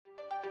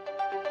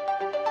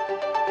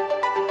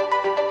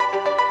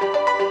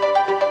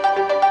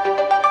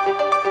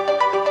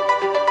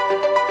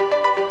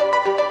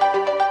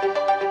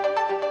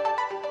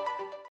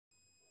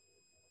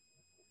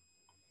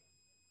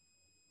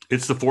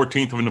It's the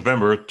 14th of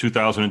November,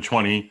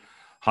 2020.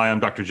 Hi,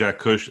 I'm Dr. Jack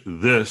Cush.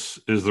 This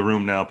is the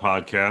Room Now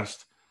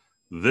podcast.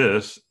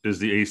 This is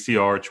the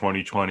ACR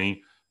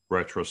 2020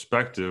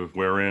 retrospective,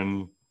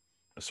 wherein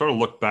I sort of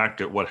look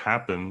back at what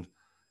happened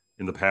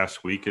in the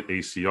past week at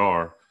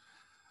ACR.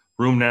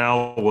 Room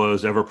Now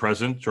was ever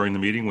present during the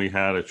meeting. We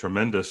had a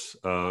tremendous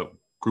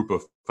group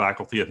of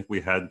faculty. I think we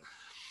had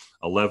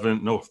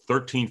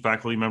 13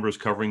 faculty members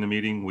covering the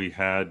meeting. We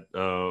had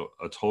a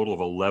total of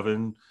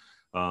 11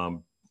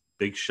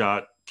 big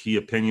shot key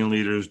opinion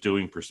leaders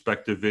doing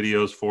perspective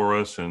videos for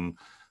us and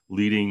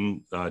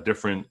leading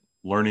different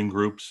learning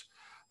groups.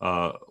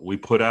 We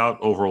put out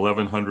over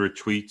 1,100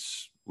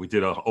 tweets. We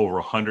did over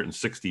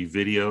 160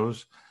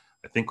 videos.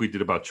 I think we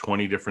did about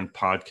 20 different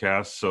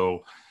podcasts.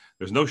 So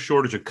there's no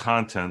shortage of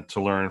content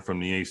to learn from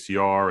the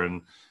ACR,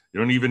 and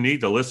you don't even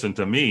need to listen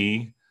to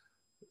me.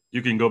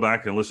 You can go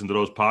back and listen to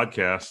those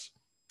podcasts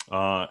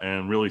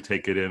and really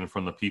take it in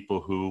from the people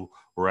who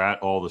were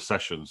at all the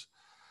sessions.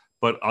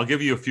 But I'll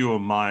give you a few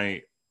of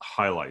my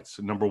highlights.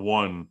 Number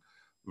one,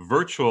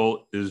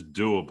 virtual is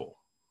doable.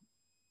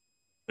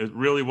 It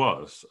really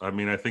was. I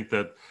mean, I think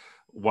that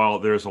while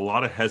there's a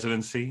lot of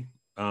hesitancy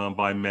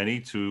by many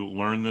to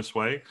learn this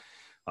way,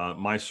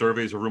 my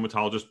surveys of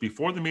rheumatologists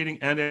before the meeting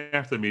and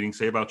after the meeting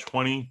say about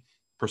 20%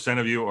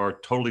 of you are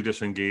totally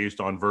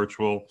disengaged on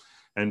virtual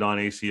and on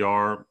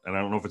ACR. And I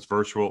don't know if it's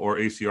virtual or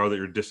ACR that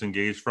you're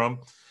disengaged from,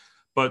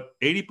 but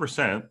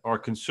 80% are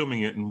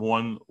consuming it in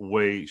one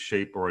way,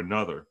 shape, or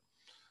another.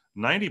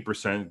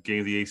 90%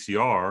 gave the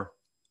ACR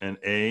an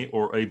A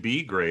or a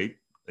B grade.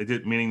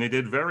 Meaning they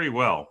did very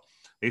well.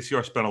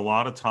 ACR spent a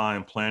lot of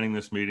time planning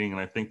this meeting, and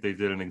I think they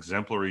did an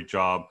exemplary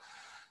job,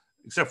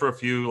 except for a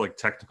few like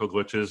technical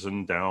glitches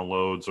and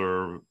downloads,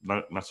 or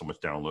not so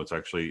much downloads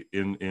actually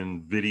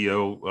in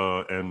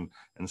video and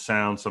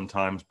sound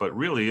sometimes, but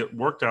really it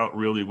worked out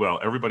really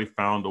well. Everybody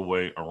found a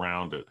way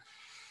around it.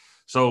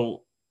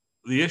 So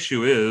the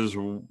issue is,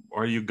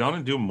 are you going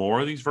to do more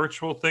of these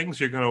virtual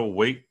things? You're going to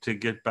wait to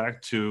get back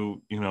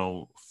to,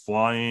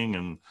 flying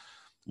and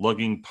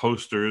lugging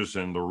posters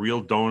and the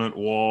real donut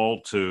wall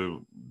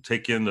to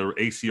take in the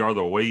ACR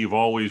the way you've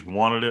always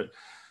wanted it?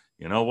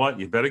 You know what?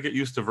 You better get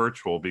used to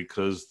virtual,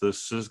 because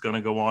this is going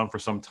to go on for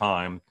some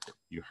time.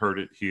 You heard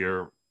it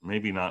here,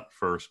 maybe not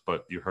first,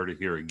 but you heard it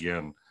here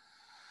again.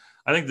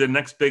 I think the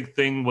next big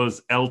thing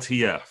was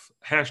LTF.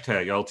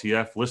 Hashtag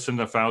LTF, listen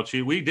to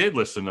Fauci. We did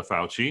listen to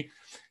Fauci.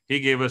 He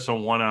gave us a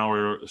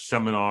 1-hour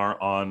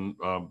seminar on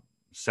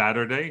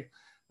Saturday,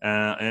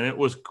 and it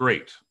was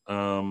great.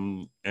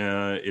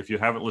 If you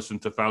haven't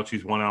listened to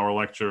Fauci's 1-hour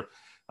lecture,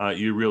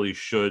 you really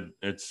should.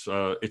 It's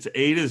A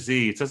to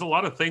Z. It says a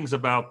lot of things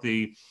about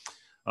the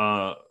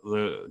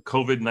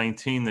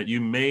COVID-19 that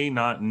you may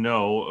not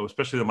know,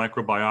 especially the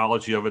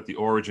microbiology of it, the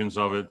origins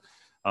of it,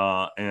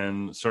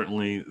 and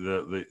certainly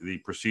the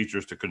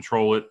procedures to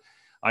control it.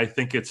 I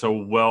think it's a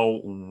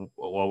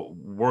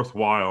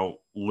worthwhile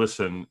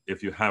listen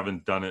if you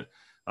haven't done it.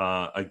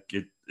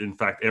 In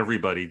fact,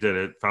 everybody did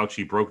it.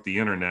 Fauci broke the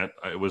internet.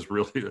 It was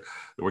really, there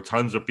were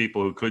tons of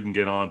people who couldn't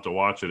get on to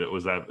watch it. It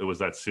was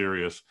that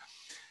serious.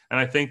 And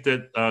I think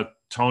that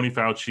Tony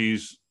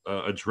Fauci's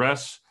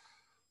address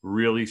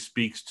really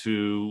speaks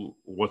to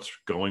what's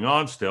going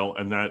on still,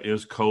 and that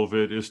is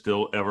COVID is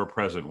still ever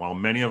present. While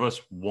many of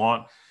us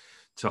want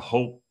to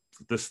hope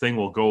this thing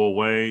will go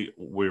away,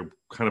 we're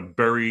kind of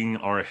burying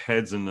our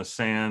heads in the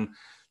sand,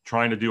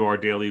 trying to do our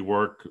daily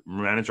work,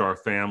 manage our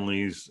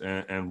families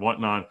and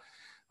whatnot,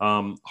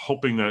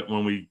 hoping that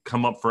when we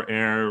come up for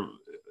air,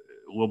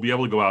 we'll be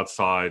able to go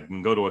outside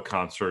and go to a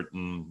concert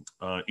and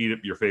eat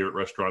at your favorite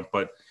restaurant.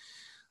 But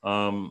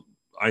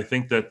I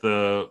think that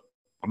the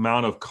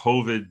amount of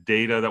COVID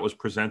data that was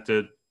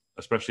presented,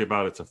 especially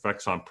about its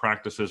effects on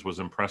practices, was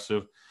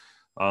impressive.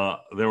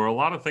 There were a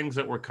lot of things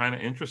that were kind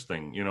of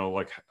interesting,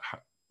 like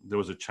there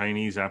was a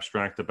Chinese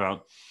abstract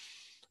about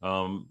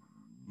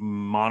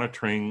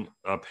monitoring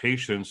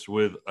patients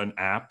with an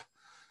app.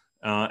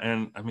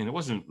 And I mean,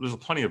 there's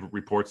plenty of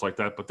reports like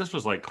that, but this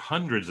was like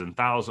hundreds of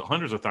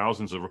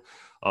thousands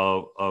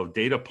of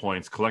data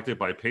points collected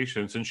by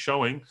patients and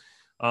showing,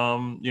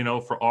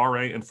 for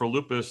RA and for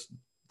lupus,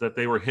 that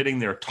they were hitting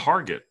their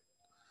target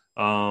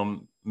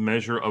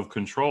measure of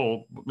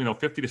control,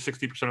 50 to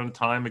 60% of the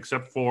time,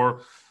 except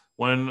for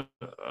when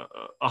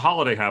a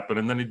holiday happened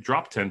and then it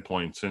dropped 10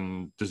 points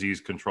in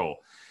disease control.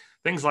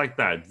 Things like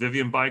that.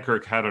 Vivian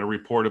Bykirk had a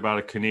report about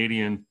a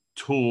Canadian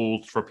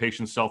tool for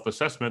patient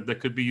self-assessment that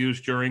could be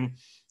used during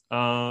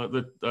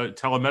the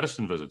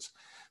telemedicine visits,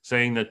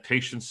 saying that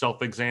patient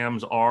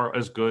self-exams are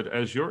as good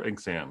as your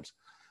exams.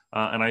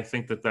 And I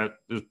think that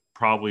is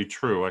probably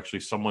true.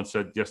 Actually, someone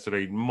said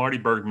yesterday, Marty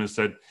Bergman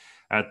said,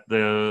 at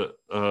the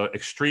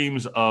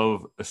extremes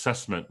of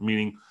assessment,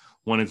 meaning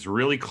when it's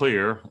really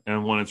clear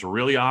and when it's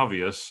really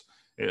obvious,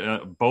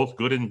 both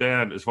good and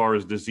bad as far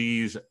as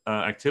disease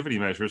activity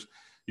measures,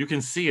 you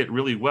can see it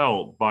really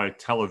well by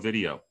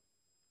televideo.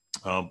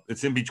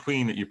 It's in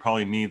between that you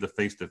probably need the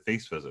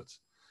face-to-face visits.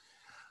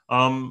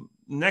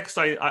 Next,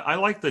 I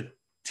like the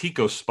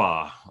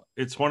TecoSpa.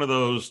 It's one of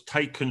those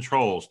tight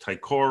controls,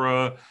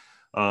 Ticora.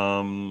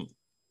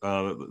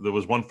 There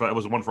was one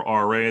for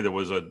RA. There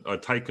was a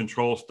tight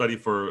control study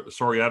for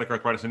psoriatic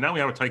arthritis, and now we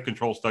have a tight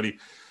control study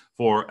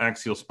for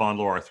axial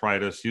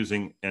spondyloarthritis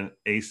using an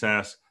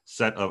ASAS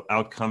set of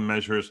outcome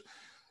measures.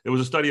 It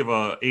was a study of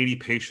 80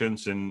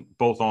 patients in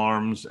both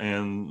arms,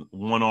 and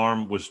one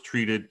arm was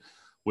treated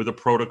with a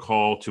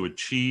protocol to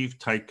achieve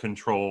tight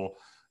control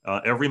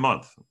every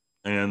month,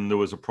 and there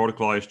was a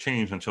protocolized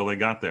change until they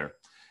got there.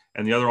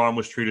 And the other arm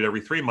was treated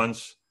every 3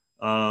 months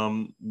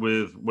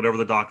with whatever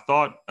the doc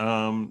thought,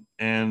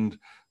 and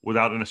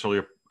without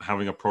necessarily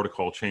having a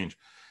protocol change.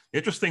 The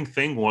interesting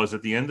thing was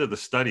at the end of the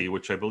study,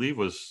 which I believe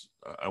was,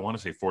 I want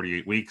to say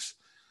 48 weeks,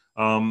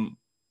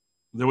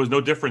 there was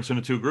no difference in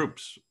the two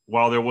groups.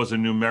 While there was a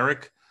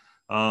numeric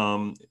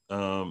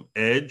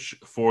edge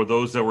for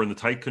those that were in the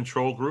tight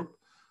control group,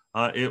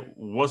 it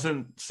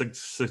wasn't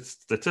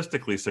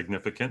statistically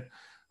significant.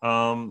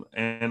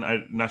 And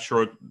I'm not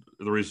sure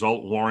the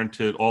result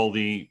warranted all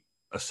the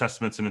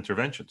assessments and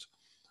interventions.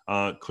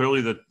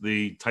 Clearly,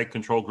 the tight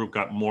control group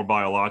got more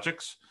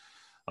biologics,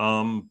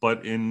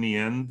 but in the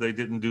end, they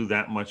didn't do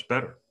that much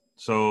better.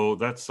 So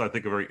that's, I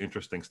think, a very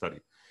interesting study.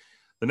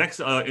 The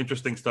next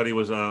interesting study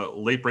was a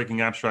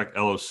late-breaking abstract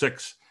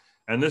L06,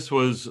 and this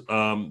was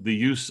the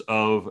use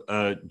of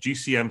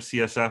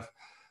GCM-CSF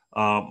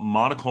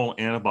monoclonal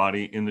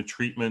antibody in the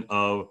treatment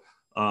of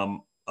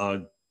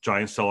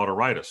giant cell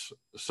arteritis.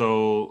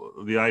 So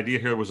the idea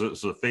here was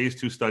a phase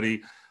 2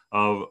 study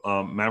of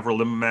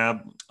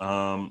mavrilimumab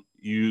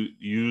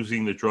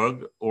using the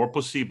drug or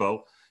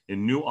placebo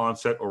in new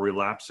onset or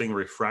relapsing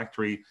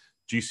refractory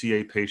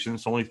GCA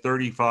patients, only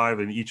 35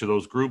 in each of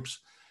those groups.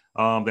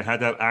 They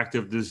had that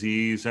active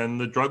disease, and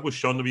the drug was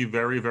shown to be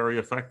very, very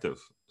effective.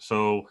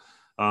 So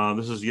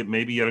this is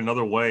maybe yet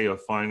another way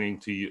of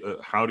finding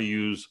how to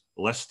use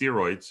less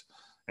steroids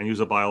and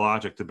use a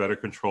biologic to better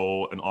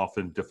control an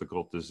often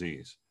difficult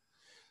disease.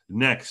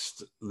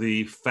 Next,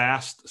 the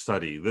FAST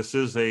study. This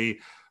is a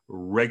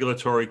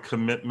regulatory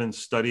commitment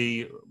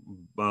study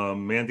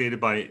mandated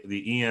by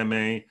the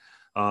EMA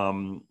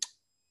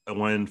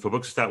when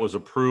febuxostat was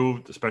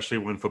approved, especially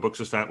when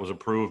febuxostat was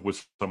approved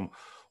with some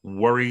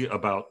worry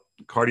about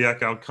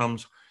cardiac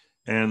outcomes.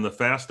 And the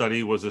FAST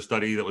study was a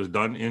study that was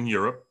done in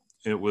Europe.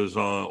 It was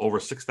over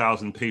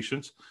 6,000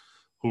 patients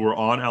who were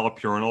on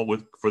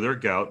allopurinol for their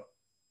gout.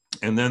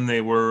 And then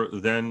they were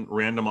then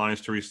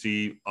randomized to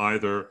receive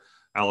either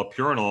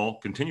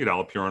continued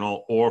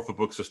allopurinol, or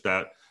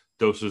febuxostat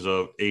doses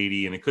of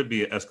 80. And it could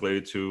be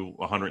escalated to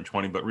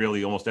 120, but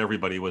really almost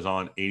everybody was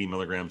on 80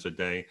 milligrams a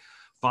day.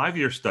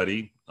 5-year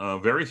study,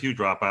 very few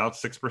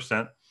dropouts,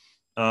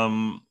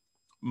 6%.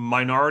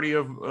 Minority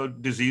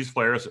of disease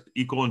flares,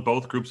 equal in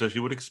both groups as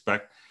you would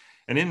expect.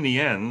 And in the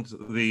end,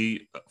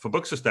 the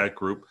febuxostat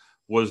group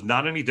was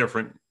not any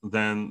different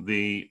than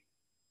the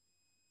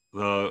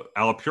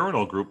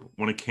allopurinol group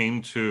when it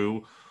came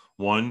to,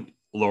 1,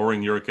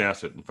 lowering uric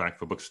acid. In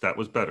fact, febuxostat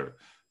was better.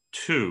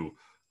 2,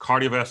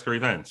 cardiovascular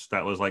events.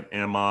 That was like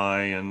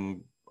MI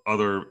and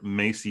other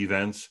MACE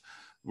events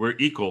were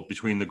equal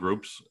between the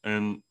groups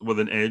and with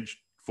an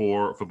edge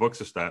for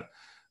febuxostat.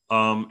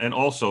 And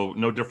also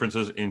no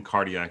differences in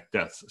cardiac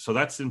deaths. So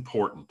that's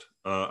important.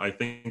 I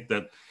think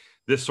that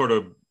this sort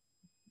of,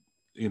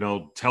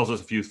 tells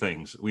us a few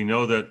things. We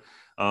know that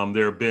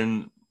there have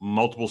been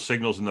multiple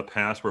signals in the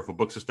past where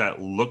febuxostat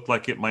looked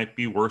like it might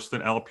be worse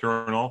than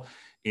allopurinol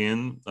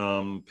in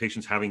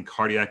patients having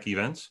cardiac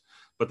events,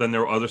 but then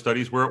there were other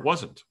studies where it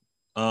wasn't.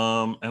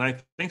 And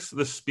I think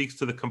this speaks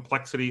to the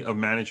complexity of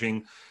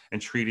managing and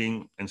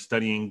treating and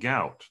studying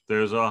gout.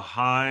 There's a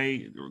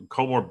high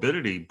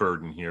comorbidity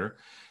burden here,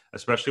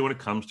 especially when it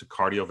comes to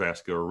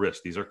cardiovascular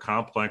risk. These are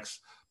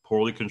complex,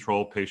 poorly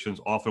controlled patients,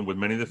 often with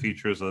many of the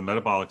features of the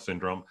metabolic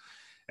syndrome.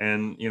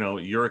 And,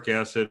 uric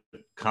acid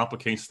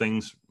complicates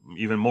things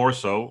even more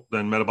so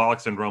than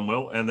metabolic syndrome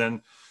will. And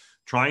then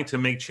trying to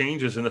make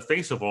changes in the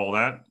face of all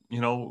that,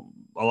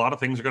 a lot of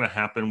things are going to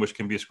happen which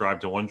can be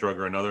ascribed to one drug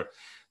or another.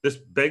 This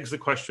begs the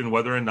question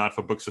whether or not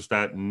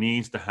febuxostat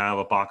needs to have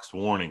a boxed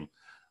warning.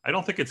 I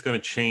don't think it's going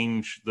to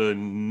change the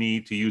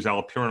need to use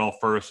allopurinol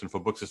first and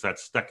febuxostat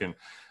second.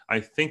 I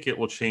think it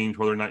will change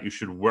whether or not you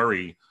should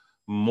worry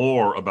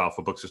more about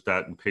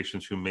febuxostat in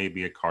patients who may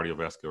be at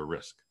cardiovascular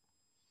risk.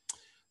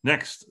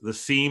 Next, the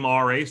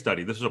SEAM-RA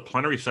study. This is a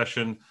plenary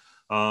session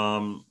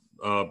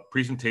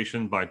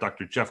presentation by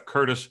Dr. Jeff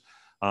Curtis.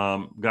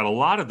 Got a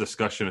lot of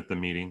discussion at the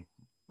meeting.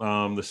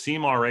 The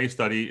SEAM-RA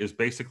study is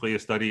basically a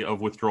study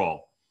of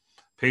withdrawal.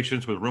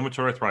 Patients with rheumatoid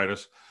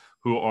arthritis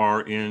who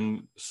are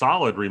in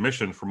solid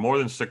remission for more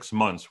than 6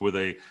 months with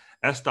a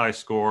SDI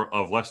score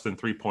of less than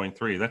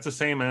 3.3. That's the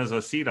same as a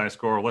CDI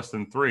score of less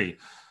than 3,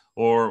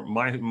 or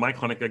my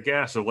clinic, a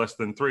GAS of less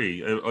than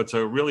 3. It's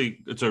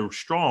a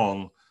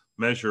strong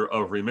measure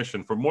of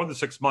remission for more than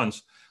 6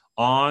 months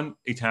on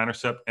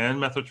etanercept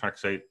and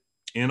methotrexate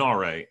in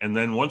RA. And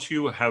then once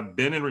you have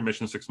been in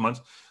remission 6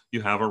 months,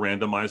 you have a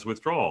randomized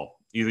withdrawal.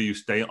 Either you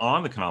stay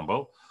on the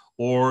combo,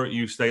 or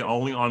you stay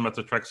only on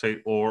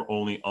methotrexate or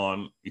only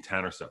on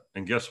etanercept.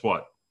 And guess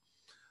what?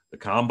 The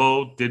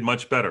combo did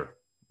much better,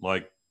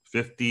 like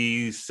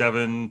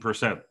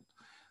 57%.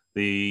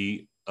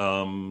 The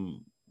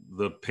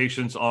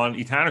patients on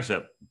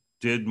etanercept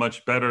did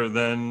much better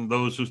than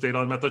those who stayed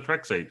on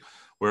methotrexate,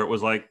 where it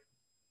was like,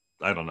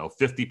 I don't know,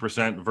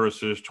 50%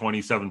 versus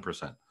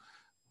 27%.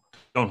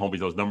 Don't hold me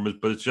to those numbers,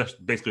 but it's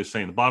just basically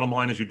saying the bottom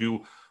line is you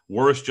do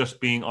worse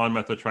just being on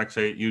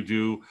methotrexate. You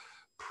do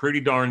pretty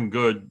darn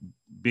good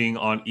being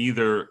on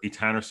either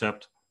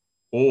etanercept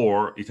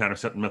or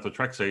etanercept and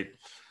methotrexate,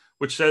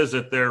 which says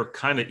that they're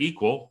kind of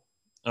equal.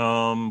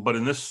 But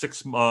in this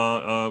 6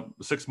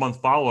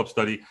 month follow-up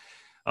study,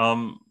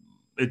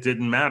 it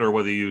didn't matter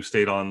whether you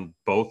stayed on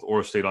both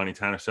or stayed on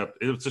etanercept.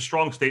 It's a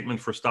strong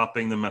statement for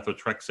stopping the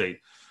methotrexate,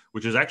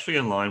 which is actually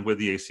in line with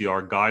the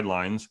ACR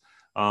guidelines,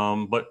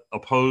 but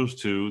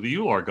opposed to the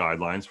EULAR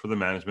guidelines for the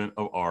management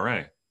of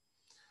RA.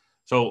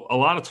 So a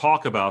lot of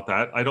talk about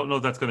that. I don't know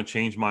if that's going to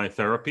change my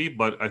therapy,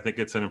 but I think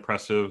it's an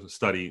impressive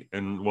study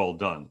and well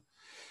done.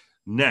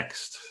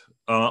 Next,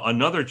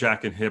 another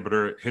JAK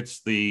inhibitor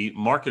hits the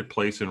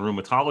marketplace in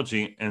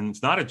rheumatology, and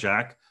it's not a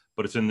JAK,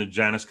 but it's in the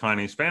Janus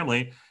kinase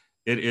family.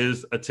 It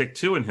is a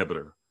TYK2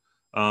 inhibitor.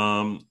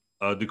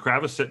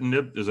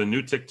 Deucravacitinib is a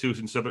new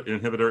TYK2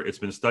 inhibitor. It's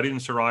been studied in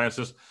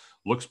psoriasis,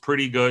 looks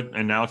pretty good,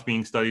 and now it's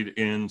being studied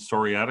in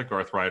psoriatic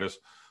arthritis,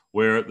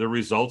 where the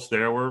results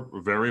there were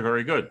very,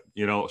 very good.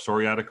 You know,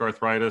 psoriatic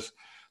arthritis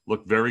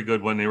looked very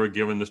good when they were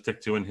given this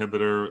TYK2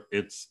 inhibitor.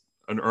 It's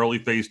an early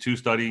phase 2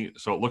 study,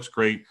 so it looks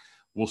great.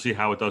 We'll see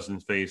how it does in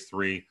phase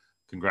 3.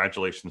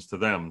 Congratulations to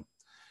them.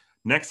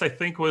 Next, I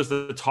think, was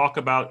the talk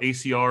about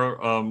ACR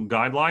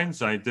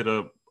guidelines. I did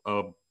a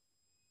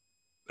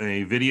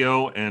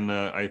video, and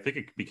I think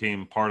it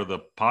became part of the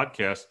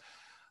podcast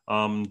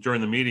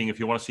during the meeting. If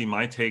you want to see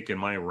my take and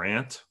my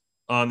rant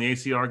on the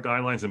ACR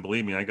guidelines, and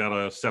believe me, I got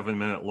a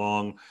 7-minute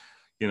long,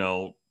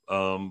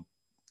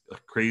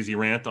 crazy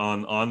rant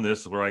on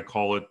this, where I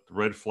call it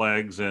red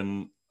flags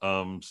and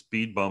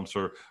speed bumps,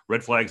 or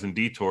red flags and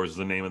detours is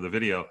the name of the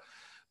video.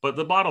 But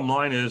the bottom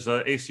line is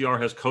ACR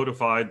has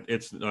codified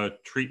its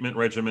treatment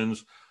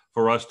regimens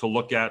for us to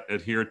look at,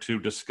 adhere to,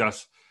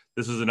 discuss.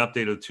 This is an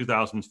update of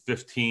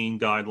 2015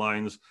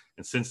 guidelines.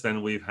 And since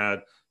then, we've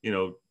had,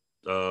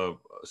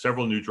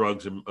 several new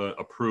drugs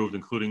approved,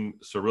 including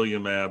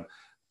sarilumab,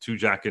 2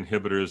 JAK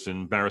inhibitors,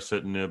 and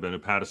baricitinib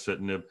and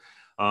upadacitinib,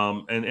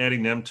 and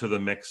adding them to the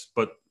mix.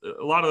 But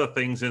a lot of the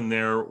things in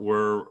there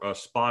were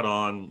spot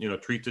on,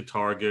 treat to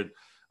target,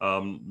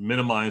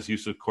 minimize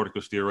use of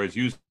corticosteroids,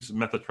 use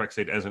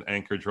methotrexate as an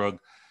anchor drug.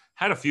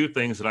 Had a few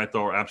things that I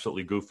thought were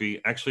absolutely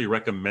goofy, actually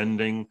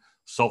recommending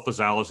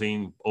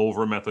sulfasalazine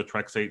over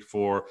methotrexate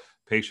for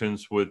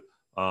patients with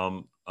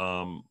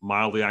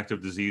mildly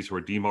active disease who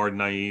are DMARD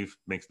naive.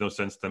 Makes no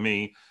sense to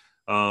me.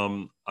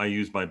 I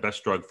use my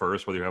best drug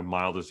first, whether you have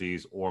mild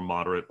disease or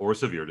moderate or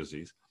severe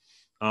disease.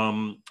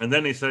 And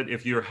then they said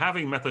if you're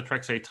having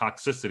methotrexate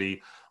toxicity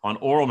on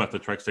oral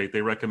methotrexate,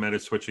 they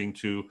recommended switching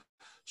to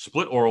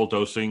split oral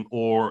dosing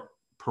or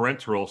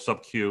parenteral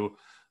sub-Q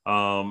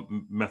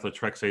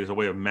methotrexate as a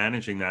way of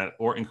managing that,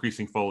 or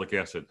increasing folic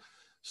acid.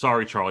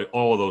 Sorry, Charlie,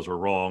 all of those are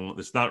wrong.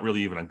 It's not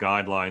really even a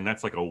guideline.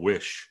 That's like a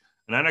wish.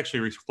 And that actually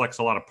reflects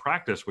a lot of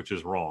practice, which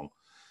is wrong.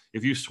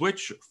 If you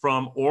switch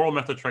from oral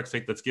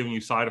methotrexate that's giving you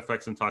side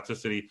effects and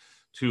toxicity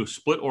to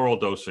split oral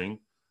dosing,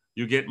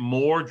 you get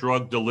more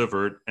drug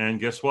delivered, and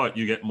guess what?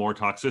 You get more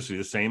toxicity.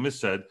 The same is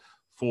said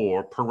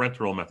for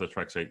parenteral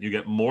methotrexate. You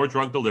get more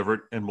drug delivered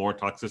and more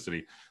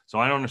toxicity. So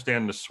I don't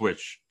understand the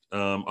switch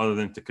other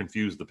than to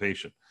confuse the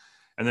patient.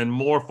 And then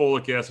more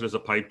folic acid is a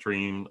pipe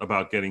dream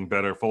about getting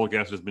better. Folic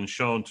acid has been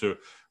shown to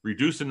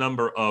reduce the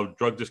number of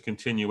drug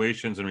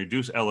discontinuations and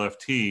reduce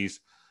LFTs.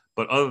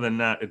 But other than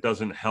that, it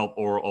doesn't help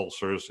oral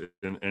ulcers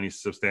in any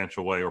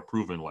substantial way or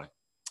proven way.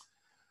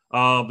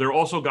 There are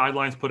also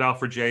guidelines put out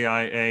for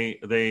JIA.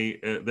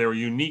 They're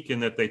unique in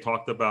that they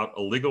talked about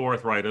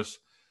oligoarthritis,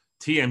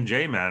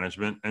 TMJ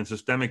management, and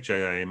systemic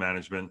JIA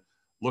management.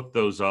 Look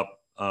those up.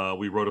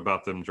 We wrote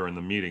about them during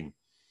the meeting.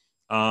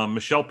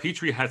 Michelle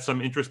Petrie had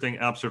some interesting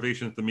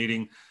observations at the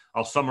meeting.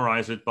 I'll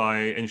summarize it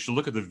and you should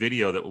look at the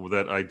video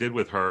that I did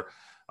with her,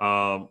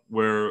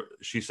 where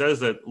she says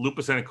that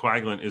lupus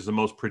anticoagulant is the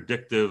most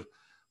predictive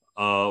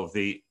of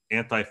the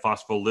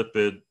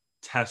antiphospholipid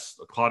tests,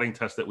 clotting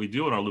tests that we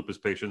do in our lupus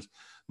patients,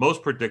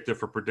 most predictive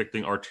for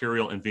predicting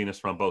arterial and venous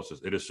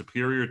thrombosis. It is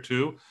superior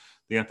to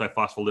the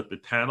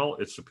antiphospholipid panel.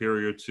 It's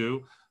superior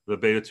to the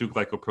beta-2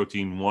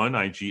 glycoprotein 1,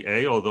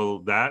 IgA,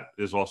 although that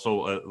is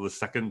also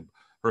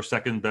her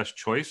second best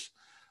choice.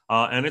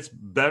 And it's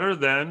better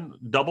than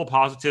double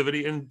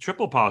positivity and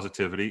triple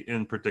positivity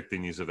in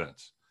predicting these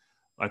events.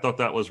 I thought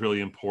that was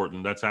really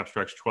important. That's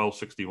abstracts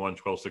 1261,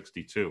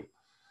 1262.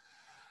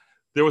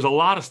 There was a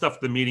lot of stuff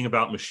at the meeting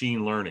about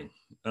machine learning.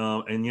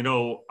 And,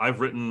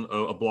 I've written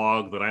a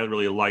blog that I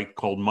really like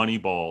called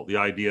Moneyball, the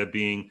idea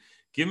being,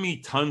 give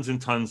me tons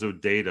and tons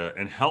of data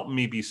and help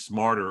me be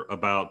smarter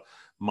about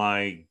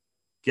my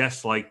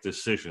guess-like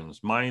decisions.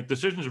 My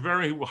decisions are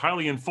very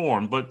highly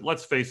informed, but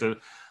let's face it,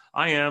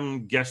 I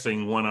am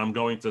guessing when I'm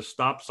going to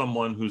stop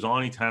someone who's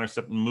on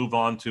etanercept and move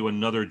on to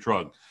another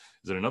drug.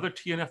 Is it another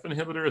TNF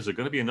inhibitor? Is it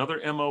going to be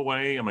another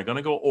MOA? Am I going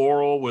to go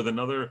oral with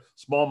another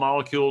small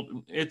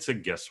molecule? It's a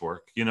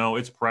guesswork.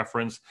 It's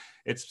preference.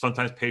 It's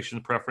sometimes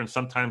patient preference.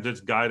 Sometimes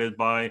it's guided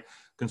by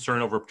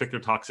concern over a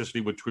particular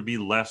toxicity, which would be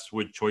less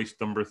with choice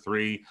number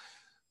 3.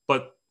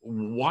 But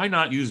why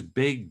not use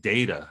big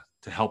data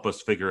to help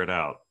us figure it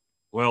out?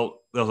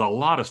 Well, there's a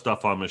lot of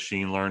stuff on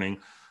machine learning.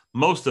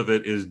 Most of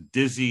it is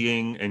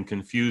dizzying and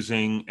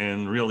confusing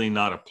and really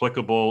not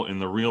applicable in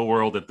the real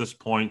world at this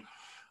point.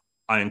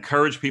 I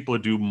encourage people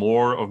to do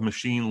more of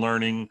machine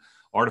learning,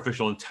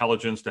 artificial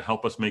intelligence to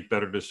help us make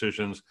better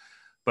decisions.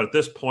 But at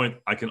this point,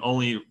 I can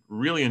only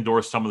really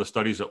endorse some of the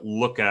studies that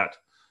look at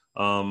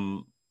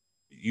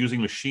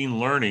using machine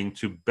learning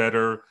to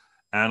better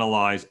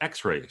analyze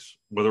X-rays,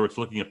 whether it's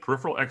looking at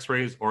peripheral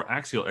X-rays or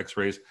axial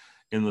X-rays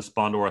in the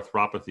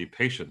spondyloarthropathy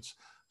patients.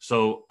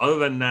 So other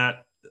than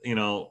that,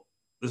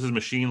 this is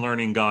machine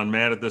learning gone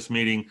mad at this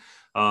meeting.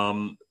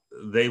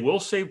 They will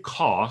save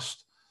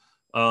cost.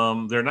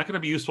 They're not going to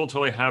be useful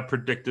until they have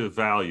predictive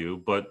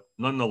value, but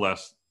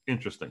nonetheless,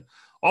 interesting.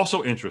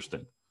 Also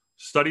interesting,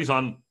 studies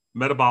on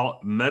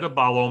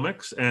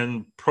metabolomics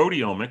and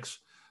proteomics,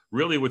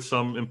 really with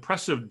some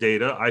impressive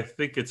data. I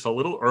think it's a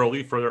little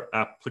early for their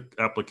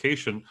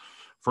application.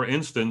 For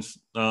instance,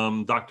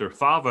 Dr.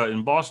 Fava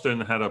in Boston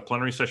had a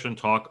plenary session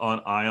talk on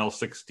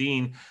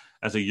IL-16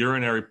 as a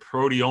urinary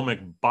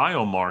proteomic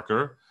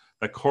biomarker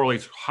that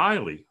correlates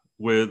highly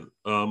with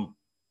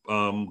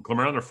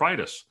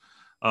glomerulonephritis,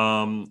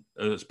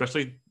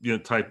 especially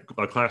type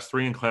class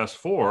 3 and class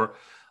 4.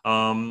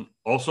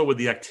 Also with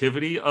the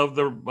activity of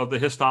the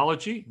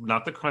histology,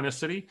 not the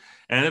chronicity,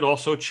 and it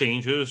also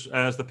changes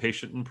as the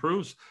patient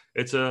improves.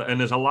 And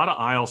there's a lot of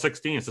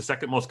IL-16. It's the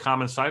second most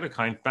common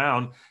cytokine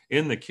found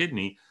in the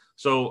kidney.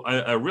 So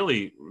a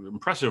really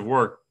impressive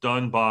work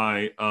done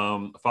by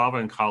Fava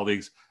and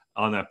colleagues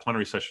on that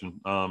plenary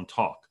session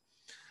talk.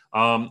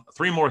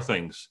 3 more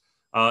things.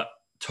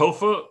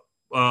 TOFA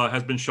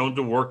has been shown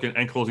to work in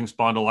ankylosing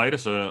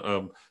spondylitis,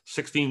 a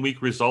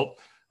 16-week result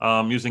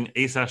using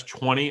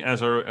ASAS-20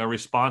 as a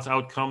response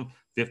outcome,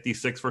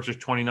 56 versus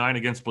 29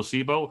 against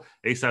placebo.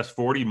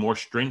 ASAS-40, more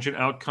stringent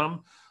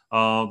outcome.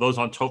 Those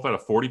on TOFA had a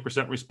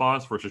 40%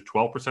 response versus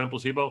 12%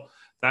 placebo.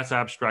 That's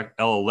abstract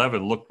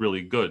L11, looked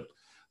really good.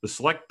 The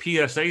SELECT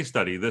PSA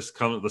study, the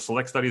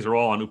SELECT studies are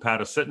all on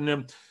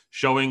upadacitinib,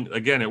 showing,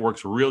 again, it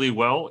works really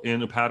well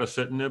in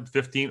upadacitinib.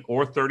 15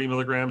 or 30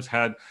 milligrams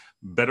had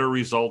better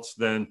results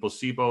than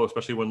placebo,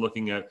 especially when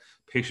looking at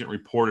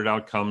patient-reported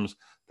outcomes.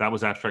 That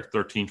was abstract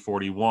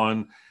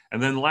 1341.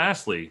 And then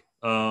lastly,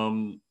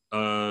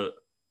 actually,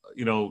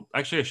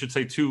 I should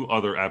say 2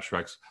 other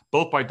abstracts,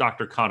 both by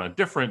Dr. Khanna,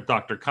 different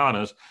Dr.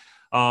 Khannas.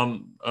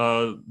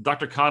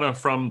 Dr. Khanna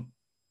from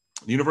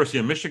the University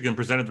of Michigan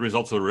presented the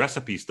results of the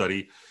RECIPE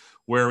study,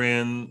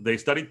 wherein they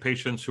studied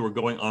patients who were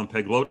going on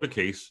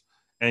pegloticase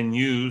and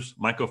used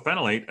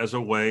mycophenolate as a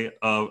way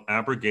of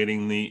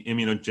abrogating the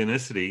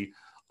immunogenicity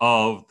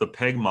of the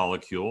PEG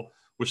molecule,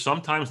 which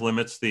sometimes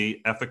limits the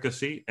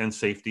efficacy and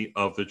safety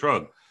of the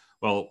drug.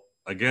 Well,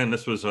 again,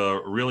 this was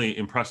a really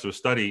impressive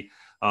study.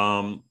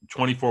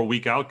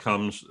 24-week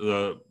outcomes,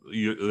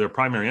 their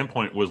primary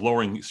endpoint was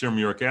lowering serum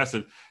uric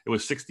acid. It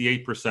was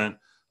 68%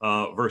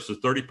 versus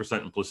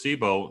 30% in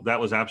placebo. That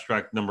was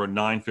abstract number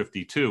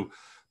 952.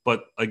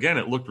 But again,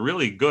 it looked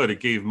really good. It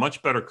gave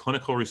much better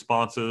clinical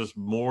responses.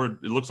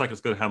 It looks like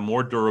it's going to have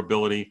more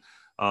durability.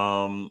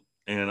 And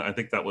I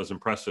think that was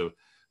impressive.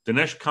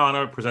 Dinesh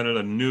Khanna presented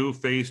a new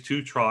phase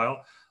 2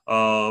 trial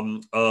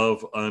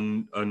of a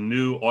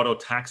new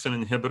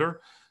autotaxin inhibitor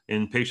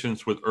in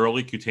patients with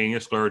early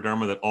cutaneous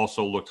scleroderma that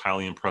also looked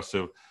highly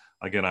impressive.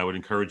 Again, I would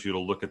encourage you to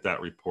look at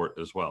that report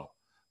as well.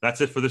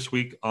 That's it for this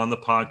week on the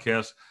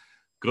podcast.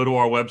 Go to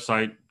our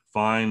website,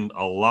 find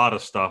a lot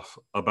of stuff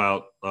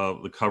about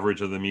the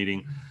coverage of the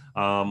meeting.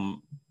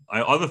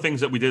 Other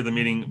things that we did at the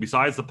meeting,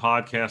 besides the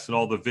podcast and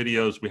all the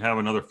videos, we have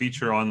another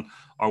feature on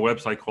our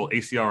website called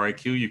ACR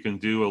IQ. You can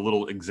do a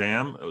little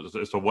exam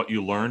as to what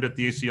you learned at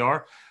the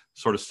ACR,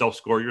 sort of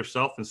self-score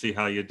yourself and see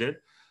how you did.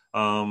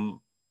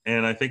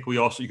 And I think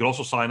you can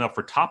also sign up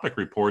for topic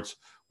reports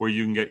where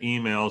you can get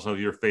emails of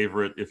your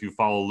favorite, if you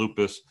follow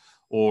lupus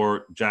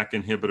or JAK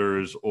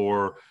inhibitors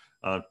or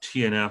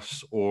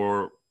TNFs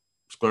or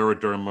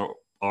scleroderma,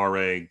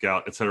 RA,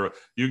 gout, etc.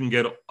 You can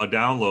get a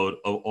download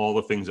of all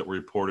the things that were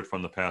reported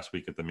from the past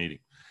week at the meeting.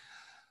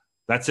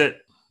 That's it.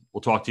 We'll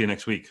talk to you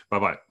next week.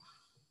 Bye-bye.